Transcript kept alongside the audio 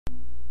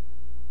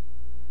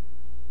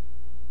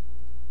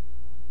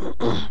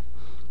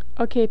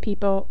Okay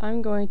people,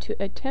 I'm going to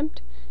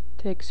attempt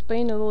to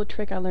explain a little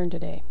trick I learned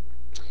today.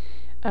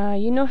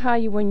 You know how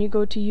when you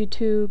go to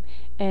YouTube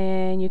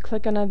and you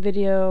click on a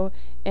video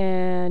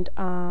and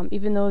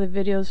even though the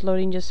video is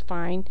loading just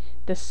fine,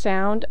 the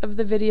sound of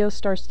the video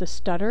starts to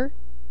stutter,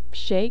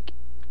 shake.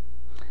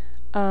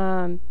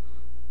 That's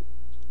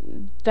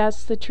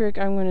the trick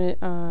I'm going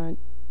to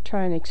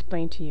try and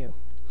explain to you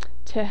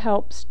to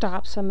help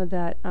stop some of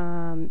that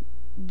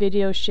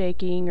video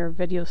shaking or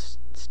video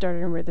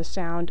stuttering where the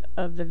sound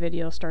of the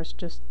video starts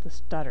just to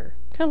stutter,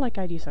 kind of like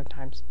I do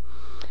sometimes.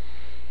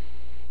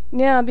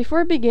 Now before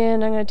I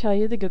begin, I'm going to tell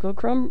you the Google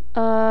Chrome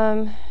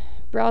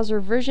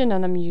browser version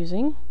that I'm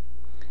using.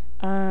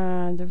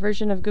 The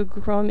version of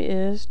Google Chrome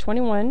is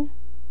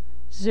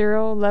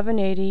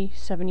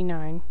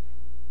 21.0.1180.79.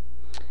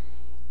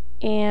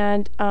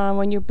 And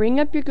when you bring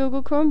up your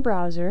Google Chrome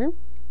browser,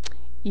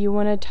 you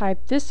want to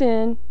type this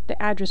in the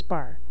address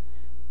bar.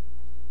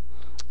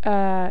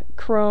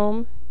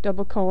 Chrome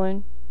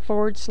 //plugins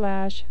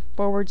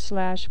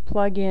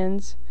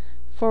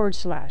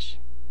 //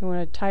 You want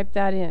to type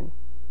that in.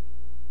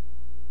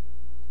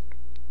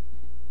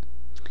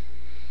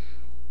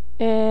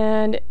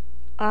 And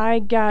I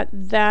got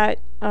that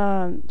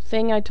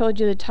thing I told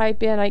you to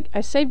type in.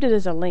 I saved it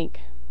as a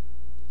link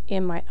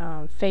in my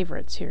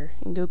favorites here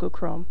in Google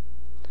Chrome.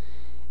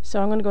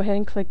 So I'm going to go ahead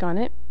and click on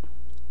it.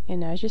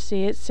 And as you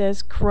see, it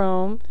says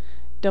Chrome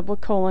 //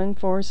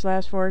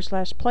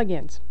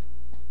 plugins.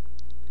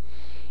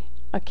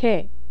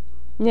 Okay,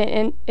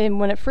 and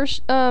when it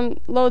first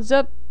loads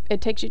up,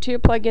 it takes you to your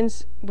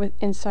plugins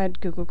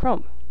inside Google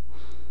Chrome.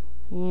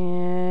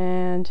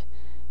 And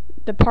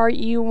the part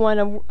you want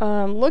to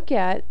look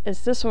at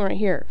is this one right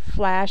here,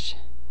 Flash,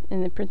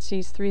 in the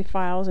parentheses 3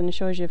 files, and it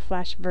shows you a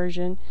Flash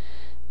version.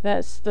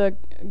 That's the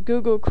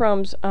Google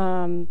Chrome's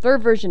their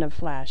version of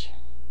Flash.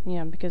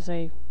 Yeah, because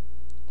they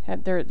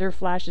have their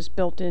Flash is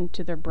built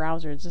into their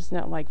browsers. It's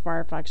not like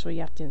Firefox where you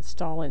have to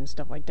install it and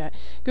stuff like that.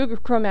 Google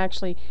Chrome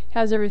actually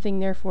has everything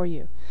there for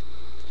you.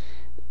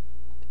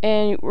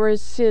 And where it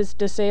says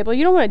disable,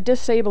 you don't want to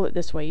disable it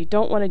this way. You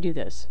don't want to do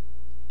this.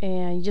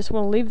 And you just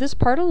want to leave this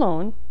part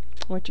alone.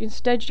 What you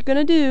instead you're going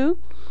to do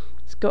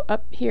is go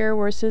up here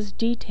where it says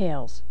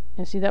details.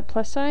 And see that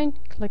plus sign?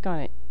 Click on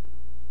it.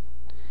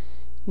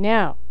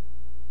 Now,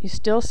 you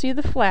still see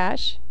the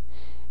Flash,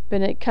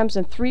 but it comes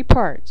in 3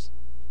 parts.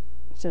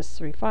 It says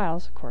 3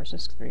 files, of course,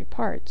 it's 3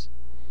 parts.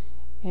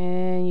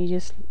 And you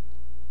just,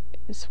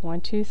 it's 1,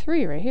 2,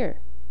 3 right here.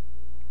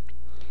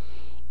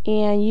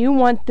 And you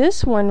want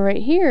this one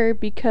right here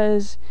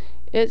because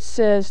it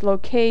says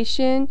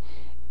location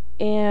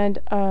and,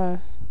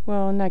 well,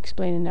 I'm not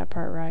explaining that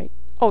part right.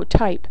 Oh,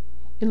 type.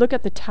 You look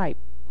at the type.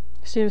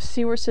 So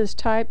see where it says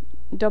type,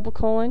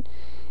 /?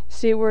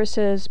 See where it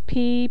says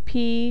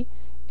PPAPI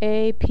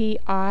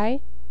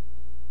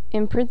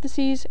in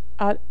parentheses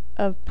out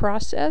of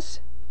process?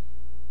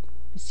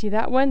 You see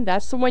that one?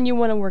 That's the one you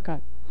want to work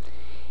on.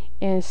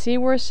 And see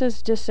where it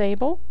says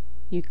disable?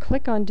 You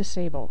click on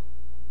disable.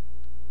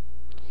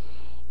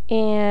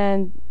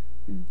 And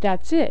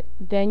that's it.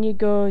 Then you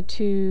go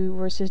to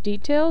where it says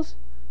details,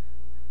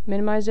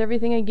 minimize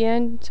everything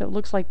again so it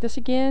looks like this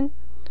again,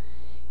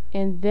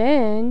 and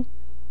then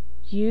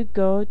you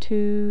go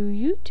to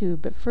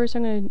YouTube. But first I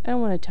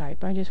don't want to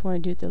type, I just want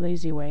to do it the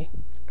lazy way.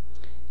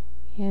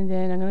 And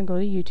then I'm going to go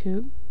to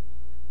YouTube.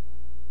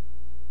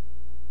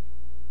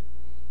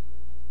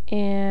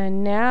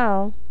 And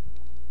now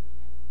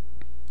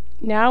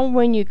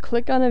when you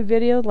click on a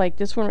video like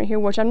this one right here,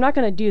 which I'm not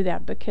going to do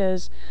that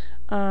because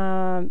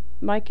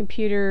my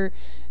computer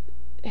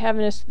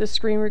having the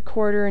screen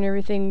recorder and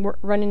everything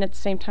running at the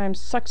same time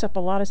sucks up a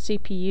lot of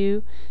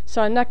CPU,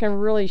 so I'm not going to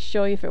really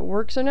show you if it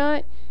works or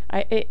not.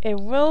 It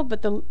will,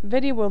 but the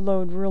video will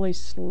load really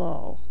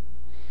slow.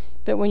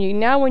 But when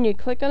you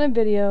click on a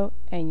video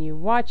and you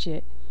watch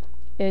it,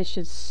 it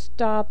should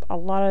stop a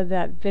lot of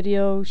that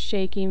video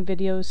shaking,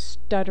 video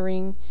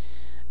stuttering.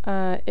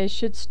 It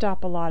should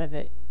stop a lot of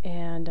it.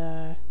 And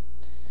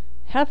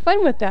have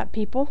fun with that,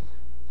 people.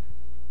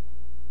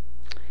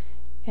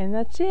 And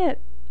that's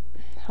it.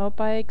 Hope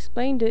I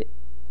explained it.